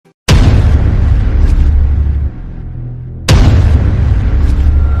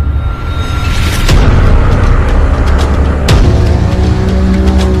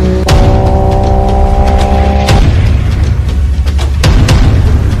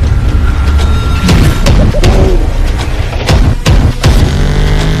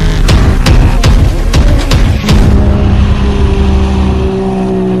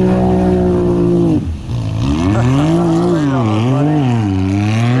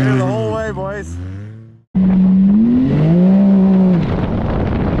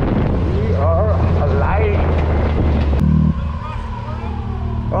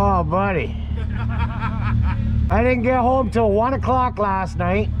didn't get home till 1 o'clock last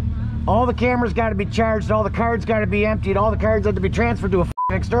night. All the cameras got to be charged, all the cards got to be emptied, all the cards had to be transferred to a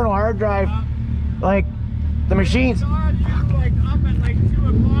external hard drive. Like, the machines. Like up at like 2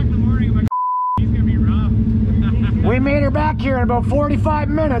 o'clock in the morning. I'm like, he's gonna be rough. We made her back here in about 45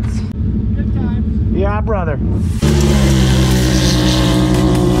 minutes. Good times. Yeah, brother.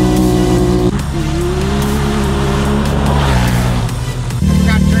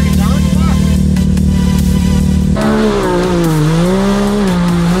 Got turning on.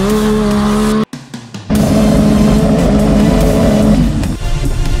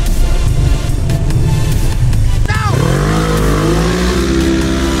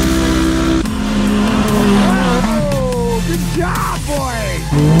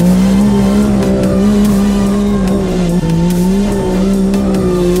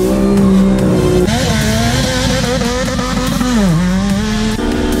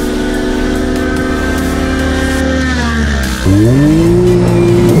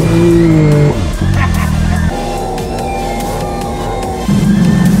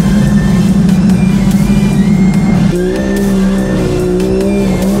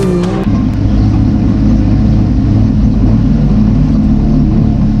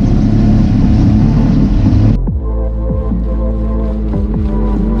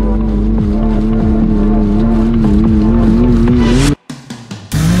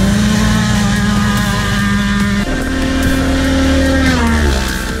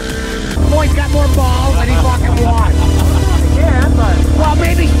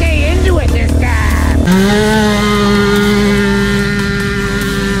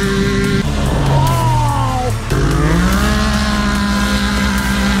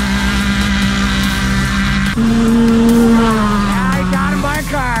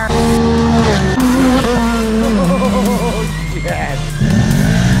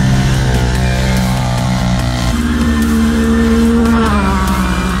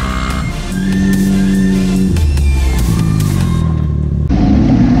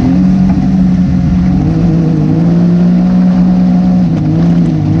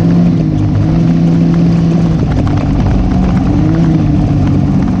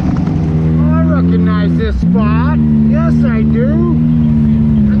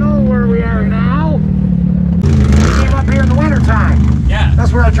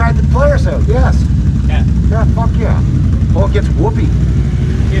 That's where I tried the Polaris out, yes. Yeah. Yeah, fuck yeah. Oh, it gets whoopee.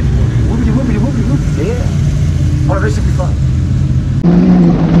 It's whoopee. Whoopity, whoopity, whoopity, yeah. Oh, this would be fun.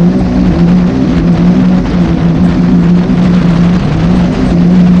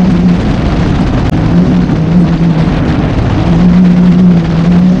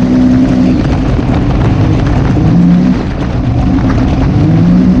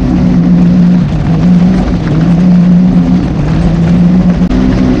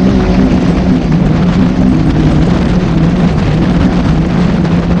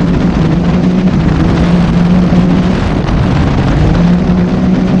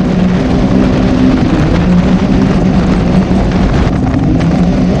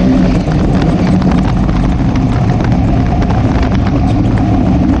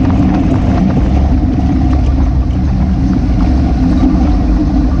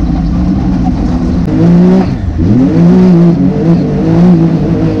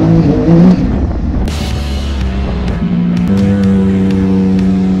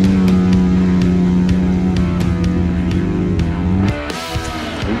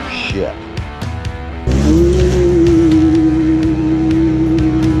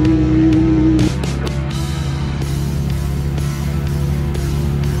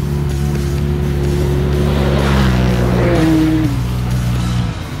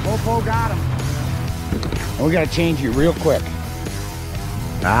 We gotta change it real quick.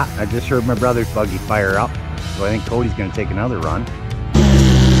 Ah, I just heard my brother's buggy fire up, so I think Cody's gonna take another run.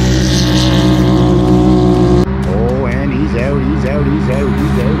 Oh, and he's out, he's out, he's out,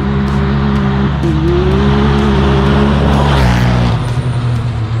 he's out.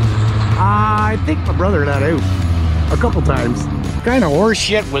 I think my brother let out a couple times. What kind of horse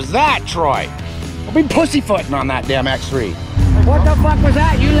shit was that, Troy? I've been pussyfooting on that damn X3. What the fuck was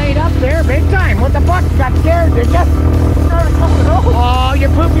that? You laid up there big time. What the fuck? Got scared, did you? Oh, you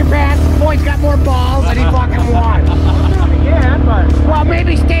pooped your pants. The boy's got more balls than he fucking wants. Yeah, but Well,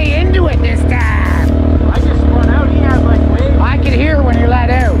 maybe stay into it this time. I just spun out. He had like waves. I could hear when you let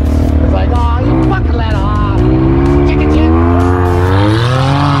out. It's like, oh, you fucking let off. Chicken chip.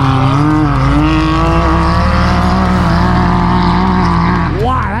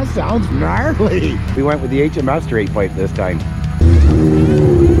 Wow, that sounds gnarly. We went with the HMF straight pipe this time.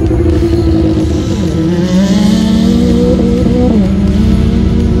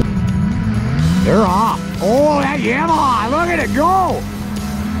 They're off. Oh, that Yamaha, look at it go.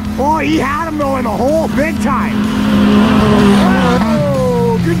 Oh, he had him though in the hole big time.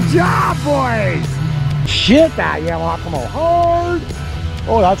 Oh, good job, boys. Shit, that Yamaha come on hard.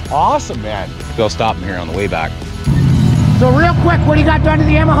 Oh, that's awesome, man. Go stop him here on the way back. So real quick, what do you got done to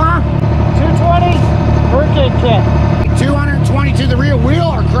the Yamaha? 220 hurricane kit. 220 to the rear wheel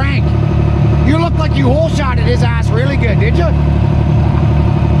or crank? You look like you hole shotted his ass really good, did you?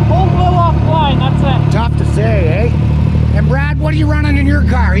 Whole blew off line, that's it. Tough to say, eh? And Brad, what are you running in your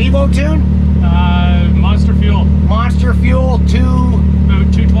car? Evo tune? Monster fuel. Monster fuel to...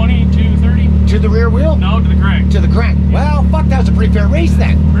 About 220, 230. To the rear wheel? No, to the crank. To the crank. Well, fuck, that was a pretty fair race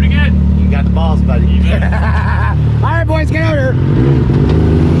then. Pretty good. You got the balls, buddy. You bet. All right, boys, get out here.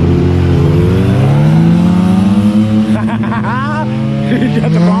 You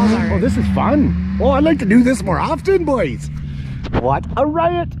got the balls. Oh, this is fun. Oh, I'd like to do this more often, boys. What a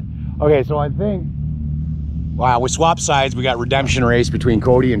riot. Okay, so I think... Wow, we swapped sides. We got redemption race between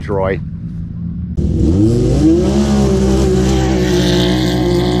Cody and Troy.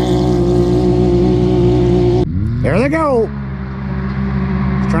 There they go.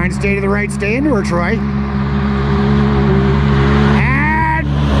 Trying to stay to the right, stay into her, Troy. And...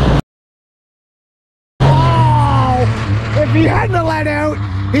 Oh! If he hadn't let out,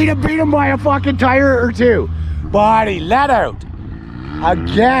 he'd have beat him by a fucking tire or two. But he let out.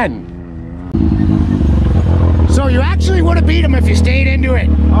 Again. So you actually would have beat him if you stayed into it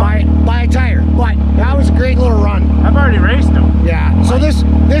by a tire. But that was a great little run. I've already raced him. Yeah. So this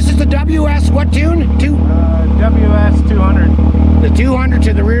is the WS what tune? WS 200. The 200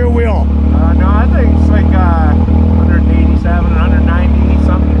 to the rear wheel. No, I think it's like 187, 190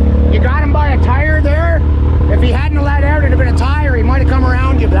 something. You got him by a tire there. If he hadn't let out, it'd have been a tire. He might have come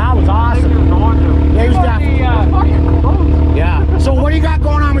around you, but that was awesome. Yeah, he was definitely. Yeah. So what do you got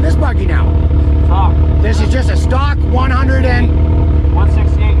going on with this buggy now? This is just a stock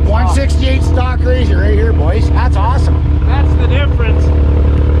 168 stock Razor right here, boys. That's awesome. That's the difference.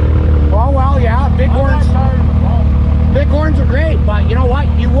 Well, yeah, big horns. Big horns are great, but you know what?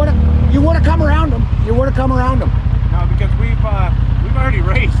 You would have come around them. You would have come around them. No, because we've already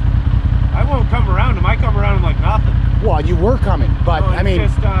raced. I won't come around them. I come around them like nothing. Well, you were coming, but No, I mean,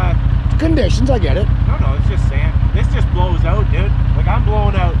 just, conditions. I get it. no, it's just sand. This just blows out, dude. Like I'm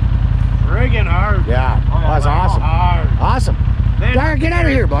blowing out friggin' hard. Yeah, Oh, that's like, awesome. Hard. Awesome. Then, All right, get out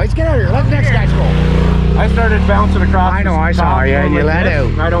of here, boys. Get out of here. Let the next guys go. I started bouncing across. I know, I saw you, and you let out.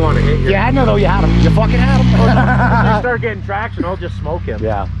 I don't want to hit you. Yeah, no, you had him. You fucking had If you him. start getting traction, I'll just smoke him.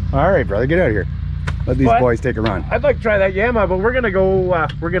 Yeah. All right, brother. Get out of here. Let these boys take a run. I'd like to try that Yamaha, but we're gonna go.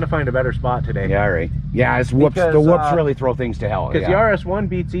 We're gonna find a better spot today. Yeah, all right. Yeah, it's whoops. Because, the whoops really throw things to hell. Because the RS1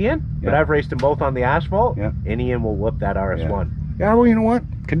 beats Ian, but Yeah. I've raced them both on the asphalt. Yeah. And Ian will whoop that RS1. Yeah, well, you know what?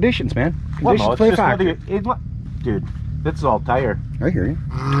 Conditions, man. Well, Conditions no, play a it's just factor. dude, this is all tire. I hear you.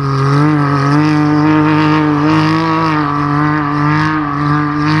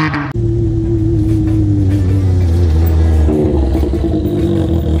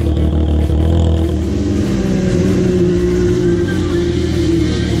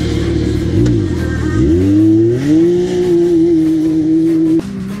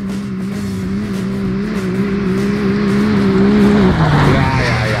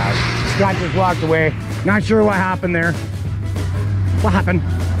 Scott just walked away. Not sure what happened there. What happened?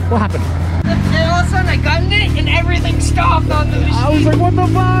 What happened? And all of a sudden I gunned it and everything stopped on the machine. I was like, what the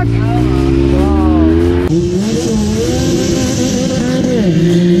fuck?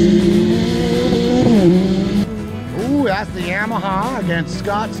 Ooh, that's the Yamaha against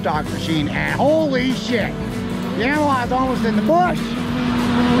Scott's stock machine. And holy shit, the Yamaha's almost in the bush.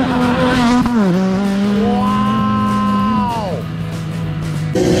 Wow.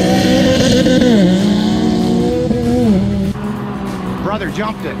 Brother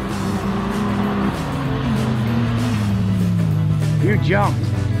jumped it. You jumped.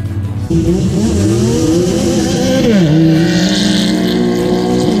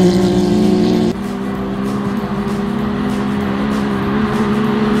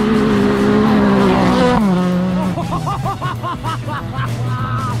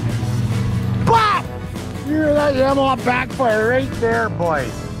 Bop! You hear that Yamaha backfire right there,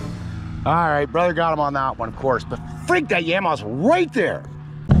 boys. All right, brother got him on that one, of course, but freak, that Yamaha's right there.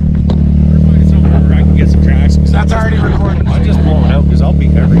 Somewhere I can get some traction. That's already recorded. I'm just blowing out because I'll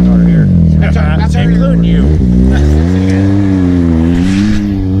beat every car here. That's including you.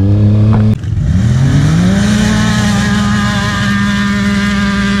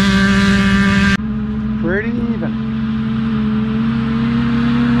 Pretty even.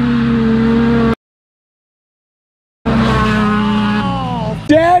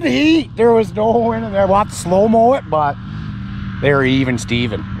 Dead heat. sweet. There was no wind in there. We'll have to slow-mo it, but they were even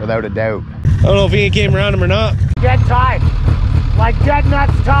Steven, without a doubt. I don't know if he came around him or not. Dead tight. Like dead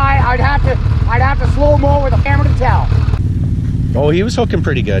nuts tie. I'd have to slow-mo with a camera to tell. Oh, he was hooking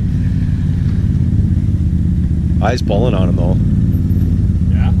pretty good. I was pulling on him though.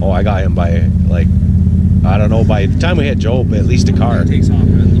 Yeah? Oh, I got him by, like, I don't know, by the time we hit Joe, at least a car. It takes off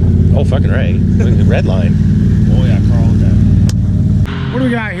red line. Oh, fucking right. The red line. Oh yeah, Carl did. What do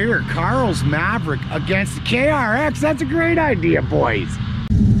we got here? Carl's Maverick against the KRX. That's a great idea, boys.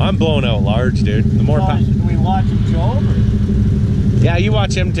 I'm blowing out large, dude. The more Do we watch Joe? yeah, you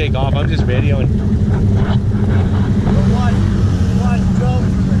watch him take off. I'm just videoing. Watch Joe.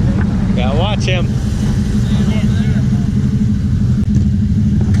 Yeah, watch him.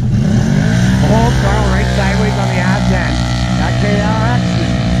 Oh, Carl right sideways on the ass end. That KRX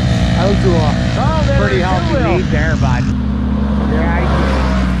is out to a pretty healthy lead there, bud. Yeah,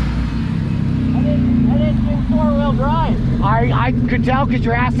 I didn't do four-wheel drive. I could tell because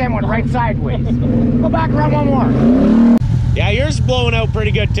your ass end went right sideways. Go back around one more. Yeah, yours is blowing out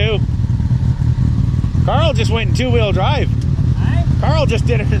pretty good too. Carl just went in two-wheel drive. Carl just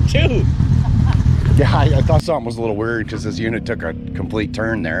did it in two. Yeah, I thought something was a little weird because this unit took a complete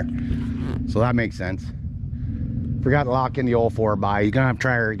turn there. So that makes sense. Forgot to lock in the old 4x. You're gonna have to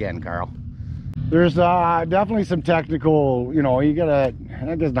try her again, Carl. There's definitely some technical, you know, you gotta,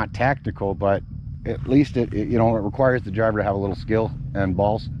 that is not technical, but at least it you know, it requires the driver to have a little skill and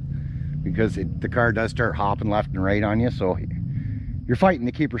balls, because the car does start hopping left and right on you, so you're fighting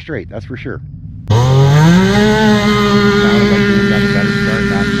to keep her straight, that's for sure. Sounded like you got a better start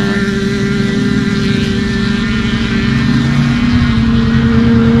that time.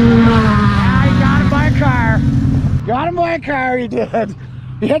 Got him by a car, he did.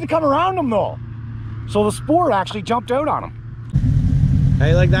 He had to come around him though. So the Sport actually jumped out on him. How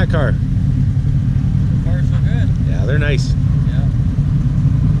you like that car? Car's so good. Yeah, they're nice. Yeah.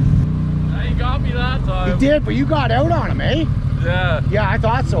 You got me that time. He did, but you got out on him, eh? Yeah. Yeah, I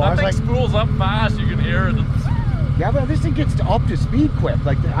thought so. That I was thing like, spools up fast, you can hear it. yeah, but this thing gets up to speed quick.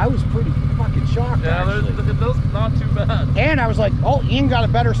 Like, I was pretty fucking shocked, Yeah, actually. that's not too bad. And I was like, oh, Ian got a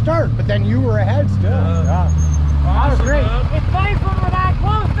better start, but then you were ahead still. Yeah. That was great. It's funny when we're that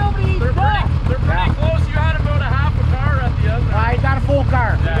close, nobody They're eats pretty, up. they're pretty close. You had about a half a car at the end. I got a full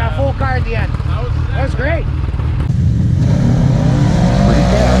car. You got a full car at the end. That was great. Pretty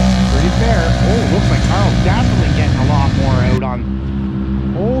fair. Pretty fair. Oh, looks like Carl's definitely getting a lot more out on.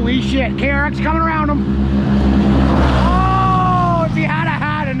 Holy shit. KRX coming around him. Oh, if he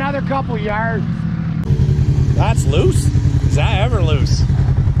had another couple yards. That's loose? Is that ever loose?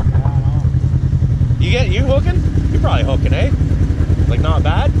 You hooking? You're probably hooking, eh? Like not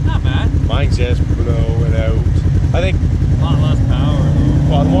bad? Not bad. Mine's just blowing out. I think, A lot less power though.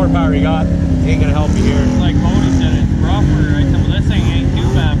 well, the more power you got, ain't gonna help you here. Like Cody said, it's rougher. I said, well, this thing ain't too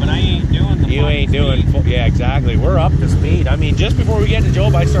bad, but I ain't doing the You ain't doing, yeah, exactly. We're up to speed. I mean, just before we get to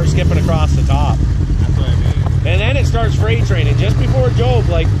Job, I start skipping across the top. That's what I mean. And then it starts freight training. Just before Job,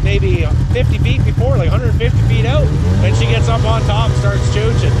 like maybe 50 feet before, like 150 feet out, then she gets up on top and starts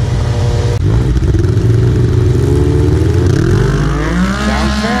chooching.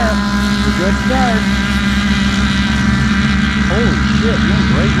 Sounds fair. It's a good start. Holy shit, you're doing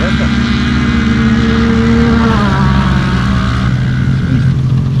great with them.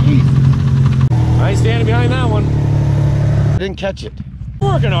 I ain't standing behind that one. I didn't catch it.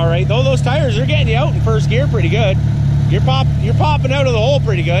 Working all right though. Those tires are getting you out in first gear pretty good. You're popping out of the hole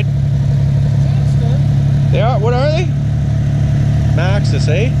pretty good. They are. What are they? Maxxis,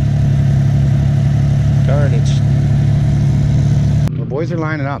 eh? Carnage. The boys are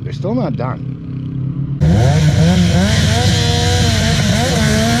lining up. They're still not done.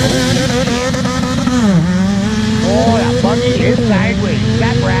 Oh, that buggy is sideways. Is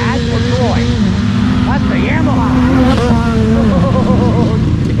that Brad or Troy? That's the Yamaha. Oh,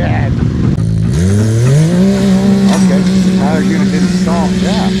 dead. Okay, Tyler's unit didn't stall.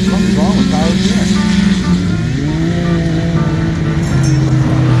 Yeah, something's wrong with Tyler's unit.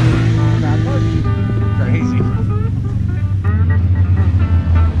 Crazy.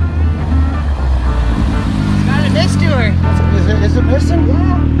 Got a disc to her. Is it missing?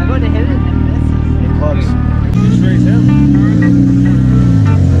 Yeah. I go to hit it and it misses. It plugs. Just raise him.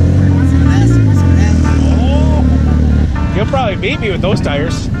 Oh! You'll probably beat me with those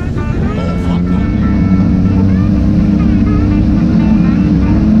tires.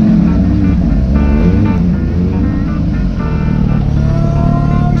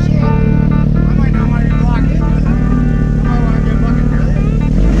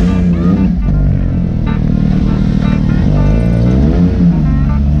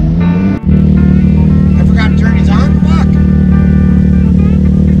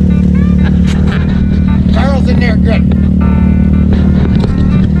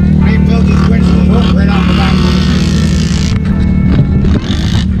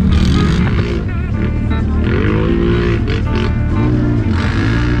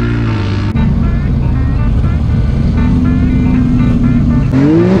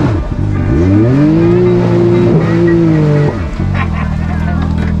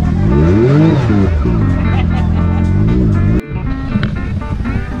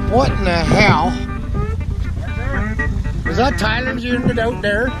 What in the hell? Is that Tyler's unit out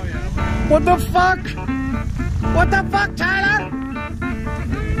there? Oh, yeah. What the fuck? What the fuck, Tyler?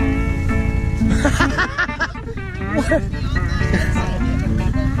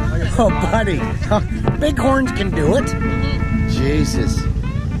 Oh, buddy. Bighorns can do it. Jesus.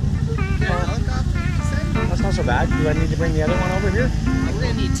 That's not so bad. Do I need to bring the other one over here? We're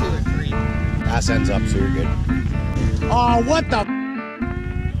gonna need 2 or 3. Ass ends up, so you're good. Oh, what the?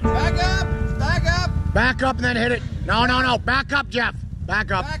 Back up! Back up! Back up and then hit it. No, no, no. Back up, Jeff.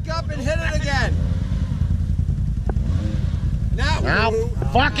 Back up. Back up and hit it again. Now,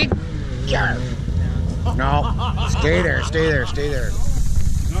 fucking jerk. No. Stay there, stay there, stay there.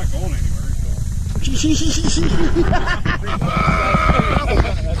 It's not going anywhere, so.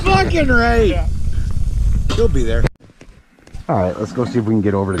 Fucking right. He'll be there. Alright, let's go see if we can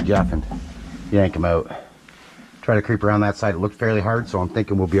get over to Jeff and yank him out. Try to creep around that side. It looked fairly hard, so I'm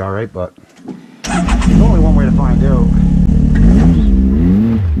thinking we'll be alright, but there's only one way to find out.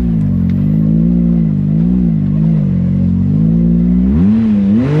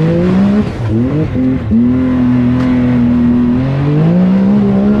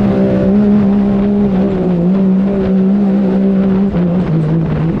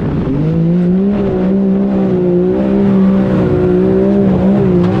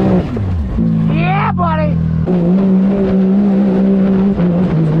 Yeah, buddy!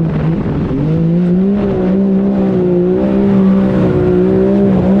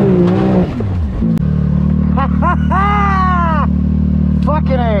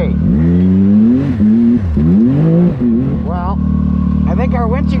 Fucking A! Well, I think our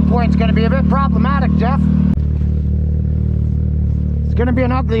winching point's gonna be a bit problematic, Jeff. It's gonna be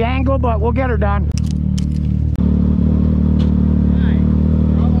an ugly angle, but we'll get her done.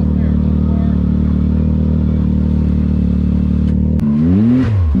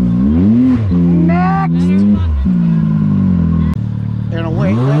 Next! In a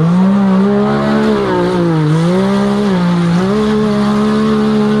wait.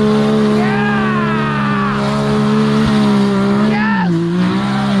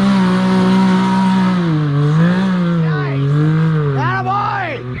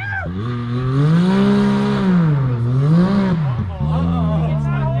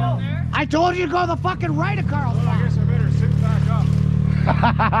 I told you to go the fucking right of Carl's. Well, I guess I better sit back up.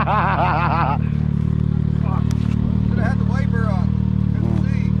 Should have had the wiper on. Couldn't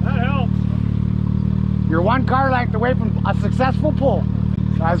see. That helps. You're one car length away from a successful pull.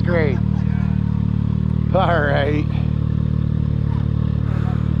 That's great. All right.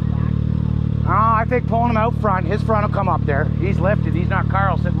 Oh, I think pulling him out front, his front will come up there. He's lifted. He's not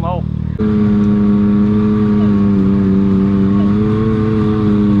Carl sitting low.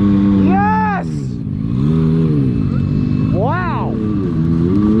 Yes! Wow!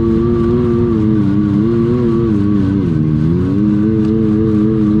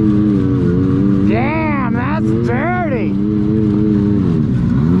 Damn, that's dirty!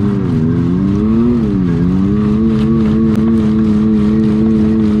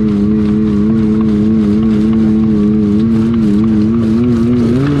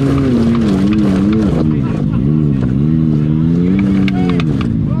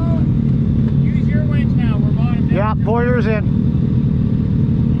 Use your winch now. We're bottom down. Yeah, pull yours in.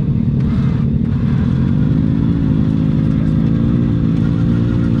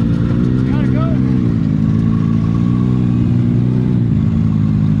 Gotta go.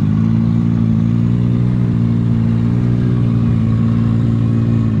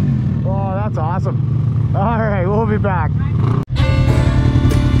 Oh, that's awesome. All right, we'll be back.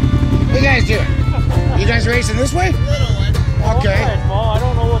 What you guys doing? You guys racing this way? Okay. Well, I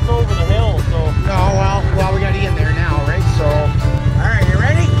don't know what's over the hill, so. No, well, we got Ian there now, right? So, all right, you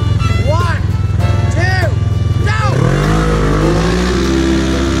ready? 1, 2, go!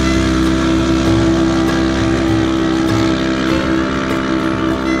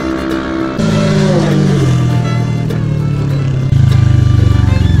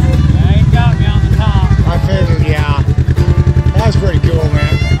 Yeah, he got me on the top. I figured, yeah. That was pretty cool,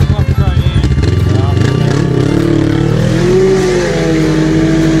 man. I'm gonna try in.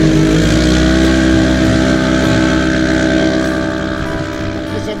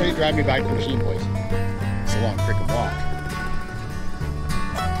 Get somebody to drive me back to the machine, boys. It's a long freaking walk.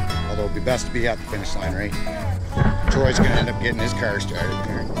 Although it'd be best to be at the finish line, right? Troy's gonna end up getting his car started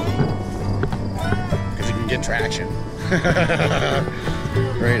there. Because he can get traction.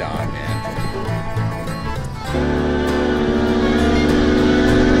 Right on, man.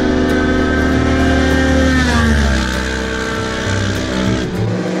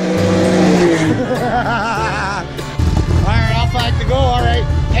 Alright, I'll fight to go, alright.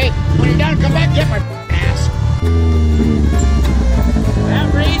 Hey,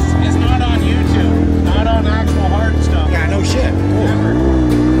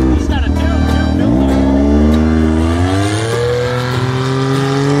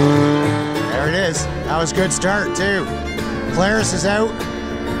 was a good start too. Polaris is out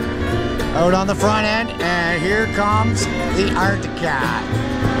on the front end, and here comes the Arctic Cat.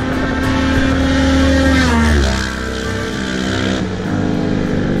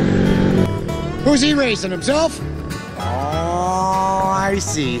 Who's he racing, himself? Oh, I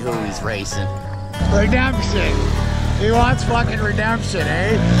see who he's racing. Redemption. He wants fucking redemption,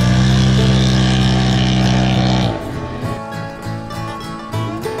 eh?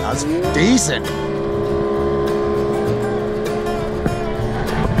 That's decent.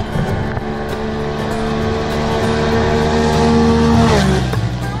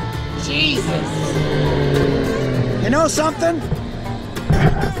 Jesus. You know something?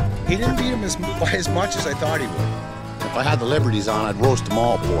 He didn't beat him by as much as I thought he would. If I had the Liberties on, I'd roast them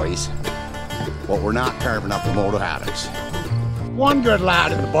all, boys. But we're not carving up the moto haddocks. One good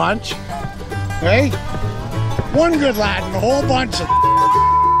lad in the bunch. Hey? One good lad in the whole bunch of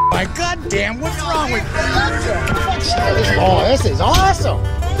my goddamn, what's wrong with you? Oh, this is awesome.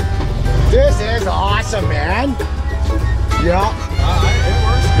 This is awesome, man. Yeah. It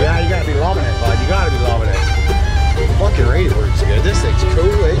works. Yeah, you gotta be loving it, bud. You gotta be loving it. Fucking radio works good. This thing's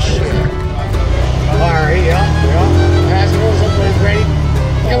cool as shit. Alright, yeah. As it goes, everybody's ready.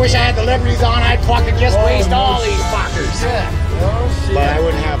 I wish I had the Liberties on. I'd fucking just waste all these fuckers. Yeah. Oh, shit. But I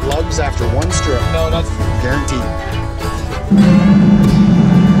wouldn't have lugs after one strip. No, that's guaranteed.